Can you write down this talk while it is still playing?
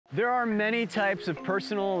There are many types of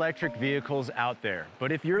personal electric vehicles out there,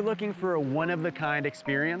 but if you're looking for a one-of-the-kind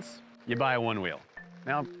experience, you buy a Onewheel.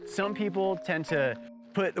 Now, some people tend to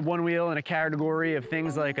put the Onewheel in a category of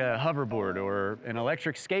things like a hoverboard or an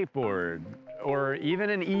electric skateboard or even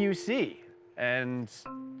an EUC. And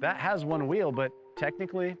that has one wheel, but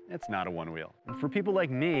technically it's not a Onewheel. And for people like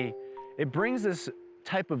me, it brings this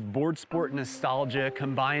type of board sport nostalgia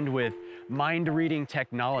combined with mind-reading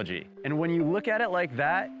technology. And when you look at it like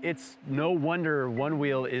that, it's no wonder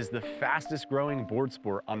Onewheel is the fastest growing board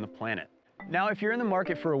sport on the planet. Now, if you're in the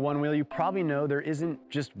market for a Onewheel, you probably know there isn't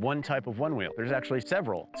just one type of Onewheel. There's actually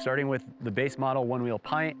several, starting with the base model Onewheel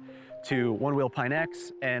Pint to Onewheel Pint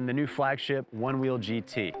X and the new flagship Onewheel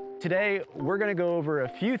GT. Today, we're gonna go over a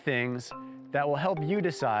few things that will help you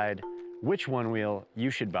decide which Onewheel you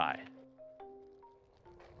should buy.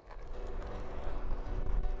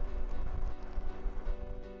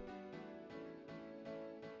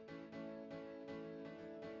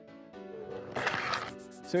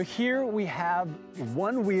 So here we have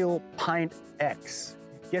Onewheel Pint X.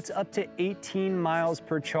 Gets up to 18 miles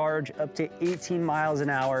per charge, up to 18 miles an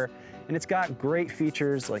hour, and it's got great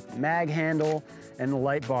features like mag handle and the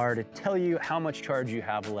light bar to tell you how much charge you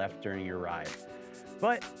have left during your ride.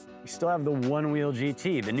 But you still have the Onewheel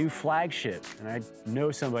GT, the new flagship, and I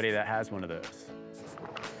know somebody that has one of those.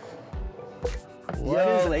 What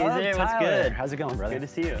is Laser? What's good? How's it going, brother? Good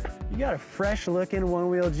to see you. You got a fresh looking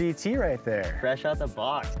Onewheel GT right there. Fresh out the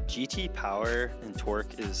box. GT power and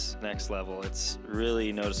torque is next level. It's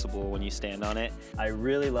really noticeable when you stand on it. I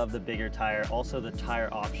really love the bigger tire. Also the tire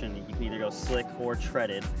option, you can either go slick or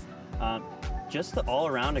treaded. Just all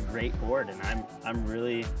around a great board, and I'm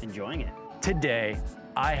really enjoying it. Today,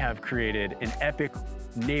 I have created an epic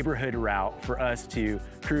neighborhood route for us to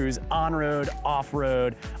cruise on-road,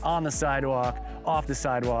 off-road, on the sidewalk, off the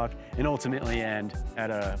sidewalk, and ultimately end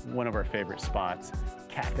at one of our favorite spots,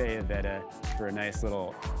 Cafe Avetta, for a nice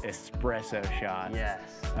little espresso shot. Yes.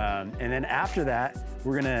 And then after that,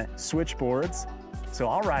 we're gonna switch boards. So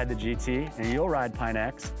I'll ride the GT and you'll ride Pint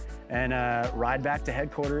X and ride back to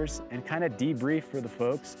headquarters and kind of debrief for the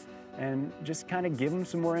folks and just kind of give them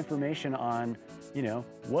some more information on, you know,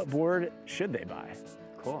 what board should they buy.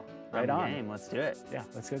 Cool. Right on. Game. Let's do it. Yeah,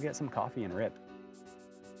 let's go get some coffee and rip.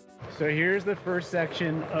 So here's the first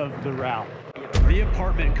section of the route, the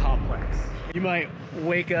apartment complex. You might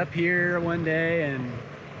wake up here one day and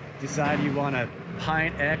decide you want a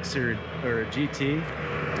Pint X or a GT.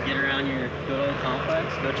 Get around your good old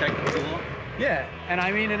complex, go check the pool. Yeah, and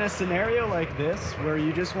I mean, in a scenario like this where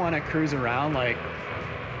you just want to cruise around, like,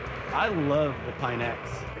 I love the Pint X.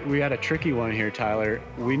 We got a tricky one here, Tyler.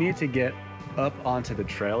 We need to get up onto the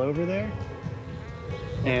trail over there.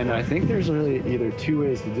 And I think there's really either two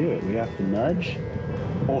ways to do it. We have to nudge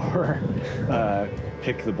or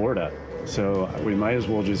pick the board up. So we might as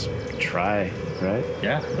well just try, right?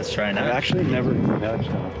 Yeah, let's try now. I've actually never nudged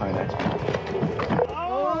on a Pint X.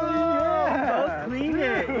 Oh, yeah! Clean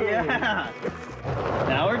it, yeah!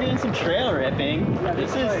 Now we're doing some trail ripping. Yeah,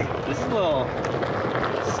 this is a little,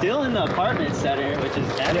 still in the apartment center, which is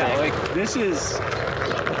epic. Yeah, like this is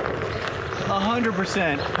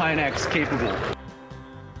 100% Pint X capable.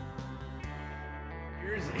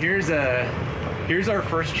 Here's our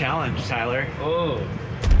first challenge, Tyler. Oh.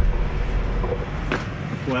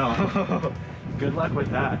 Well, good luck with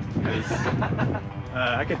that.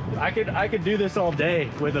 I could do this all day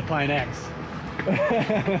with a Pint X.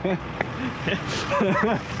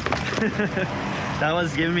 That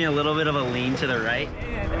was giving me a little bit of a lean to the right.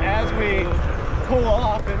 And as we pull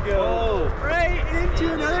off and go right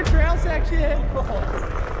into another trail section.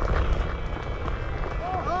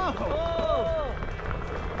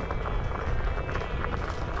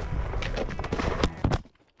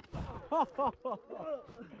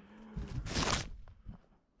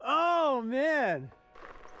 Oh man.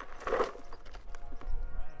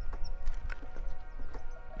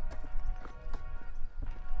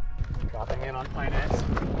 Dropping in on Pint X.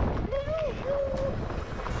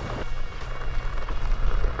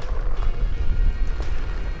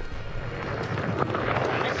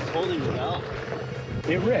 It's holding well.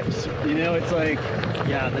 It rips. You know, it's like,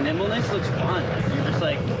 yeah, the nimbleness looks fun. Like, you're just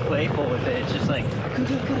like playful with it. It's just like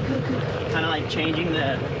kind of like changing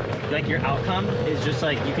the, like your outcome is just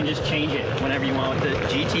like you can just change it whenever you want. With the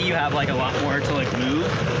GT, you have like a lot more to like move,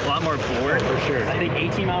 a lot more board. For sure. I think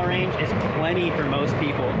 18-mile range is plenty for most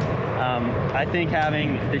people. I think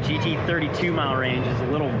having the GT 32-mile range is a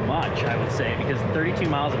little much, I would say, because 32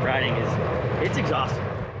 miles of riding it's exhausting.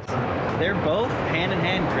 They're both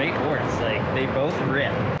hand-in-hand great boards. Like, they both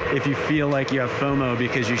rip. If you feel like you have FOMO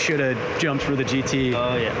because you should have jumped for the GT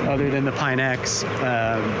other than the Pint X,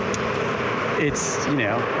 it's, you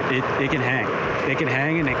know, it can hang. It can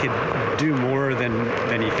hang and it could do more than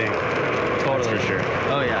you think. Totally. That's for sure.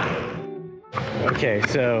 Oh, yeah. Okay,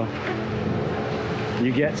 so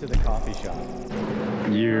you get to the coffee shop.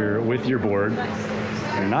 You're with your board.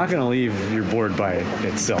 You're not gonna leave your board by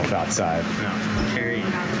itself outside. No, carry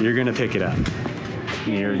it. You're gonna pick it up.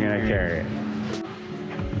 You're gonna carry it.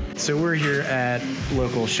 So we're here at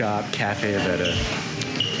local shop, Cafe Avetta,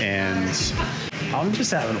 and I'm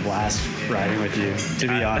just having a blast riding with you, to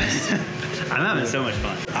be honest. I'm having so much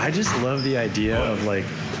fun. I just love the idea of like,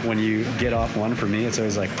 when you get off one, for me, it's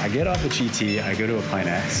always like, I get off a GT, I go to a Pint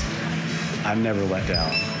X, I'm never let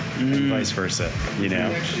down, and vice versa, you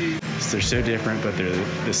know? So they're so different, but they're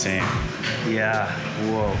the same. Yeah,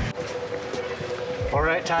 whoa. All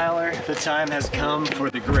right, Tyler, the time has come for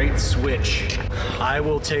the great switch. I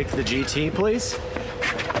will take the GT, please.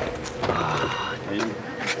 And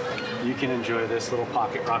you can enjoy this little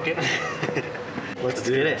pocket rocket. Let's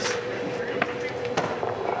do this.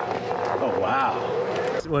 Oh, wow.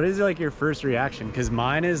 What is like your first reaction? Because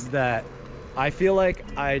mine is that I feel like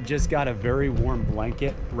I just got a very warm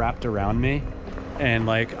blanket wrapped around me and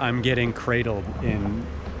like I'm getting cradled in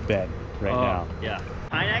bed right now. Yeah.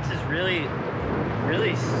 Pint X is really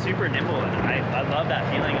super nimble, and I love that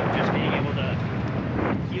feeling of just being able to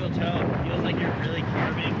heel toe. It feels like you're really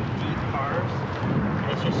carving deep carves.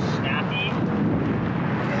 It's just snappy.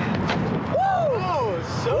 Woo! Oh,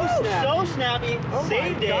 so snappy. So snappy. Oh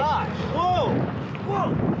Saved my gosh. it. Whoa!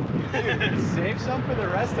 Whoa! Dude, save some for the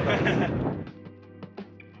rest of us.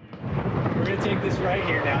 We're gonna take this right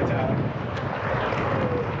here now, Tyler.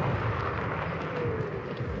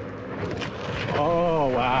 Oh,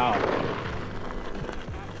 wow.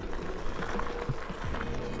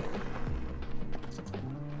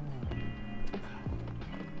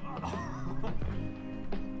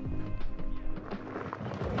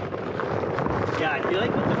 Yeah, I feel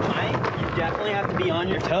like with the Pint, you definitely have to be on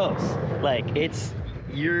your toes. Like,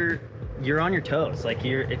 you're on your toes. Like,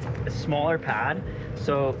 it's a smaller pad,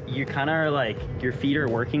 so you kind of are like, your feet are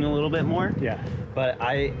working a little bit more. Yeah. But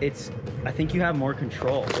I think you have more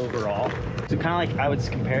control overall. So kind of like, I would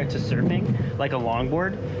compare it to surfing, like a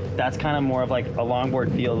longboard. That's kind of more of like a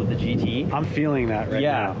longboard feel with the GT. I'm feeling that right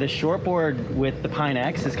now. Yeah, the shortboard with the Pint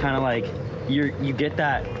X is kind of like, you get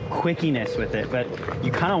that quickiness with it, but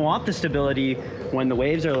you kind of want the stability when the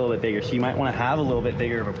waves are a little bit bigger, so you might want to have a little bit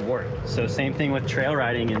bigger of a board. So same thing with trail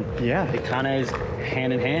riding, and yeah, it kind of is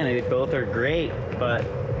hand in hand. They both are great, but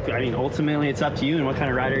I mean, ultimately it's up to you and what kind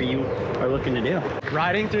of rider you are looking to do.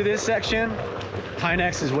 Riding through this section, Pint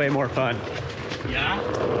X is way more fun. Yeah?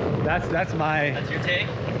 That's your take?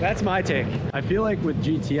 That's my take. I feel like with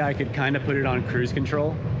GT, I could kind of put it on cruise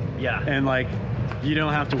control. Yeah. And like, you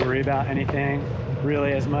don't have to worry about anything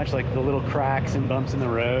really as much, like the little cracks and bumps in the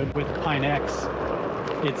road. With Pint X,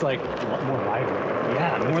 it's like more lively.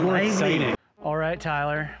 Yeah, more lively. Exciting. All right,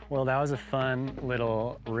 Tyler. Well, that was a fun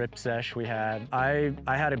little rip sesh we had. I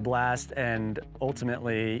had a blast, and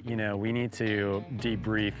ultimately, you know, we need to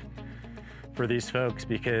debrief for these folks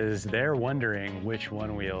because they're wondering which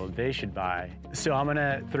Onewheel they should buy. So I'm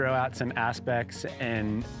gonna throw out some aspects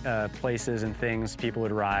and places and things people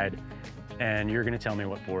would ride, and you're gonna tell me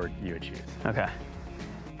what board you would choose. Okay.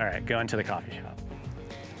 All right, going to the coffee shop.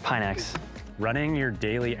 Pint X. Running your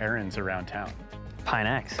daily errands around town. Pint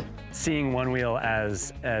X. Seeing Onewheel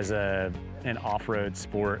as an off-road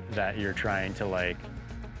sport that you're trying to like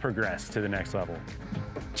progress to the next level.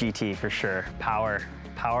 GT for sure. Power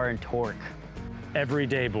and torque.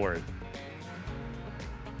 Everyday board.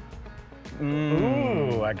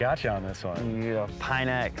 Ooh, I got you on this one. Yeah. Pint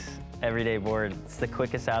X, everyday board. It's the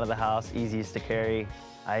quickest out of the house, easiest to carry.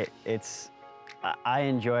 I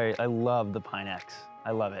love the Pint X. I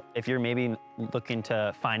love it. If you're maybe looking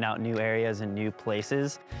to find out new areas and new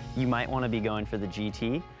places, you might want to be going for the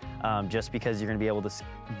GT, just because you're going to be able to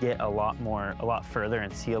get a lot further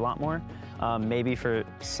and see a lot more. Maybe for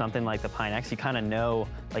something like the Pint X, you kind of know,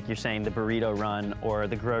 like you're saying, the burrito run or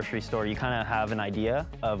the grocery store, you kind of have an idea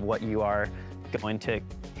of what you are going to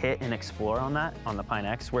hit and explore on the Pint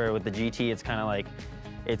X, where with the GT, it's kind of like,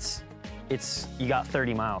 you got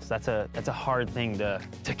 30 miles. That's a hard thing to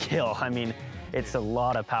kill. I mean, it's a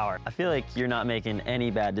lot of power. I feel like you're not making any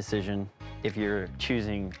bad decision if you're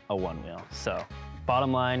choosing a Onewheel. So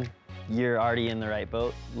bottom line, you're already in the right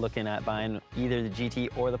boat looking at buying either the GT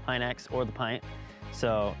or the Pint X or the Pint.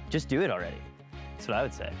 So just do it already. That's what I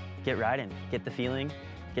would say. Get riding, get the feeling,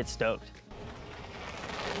 get stoked.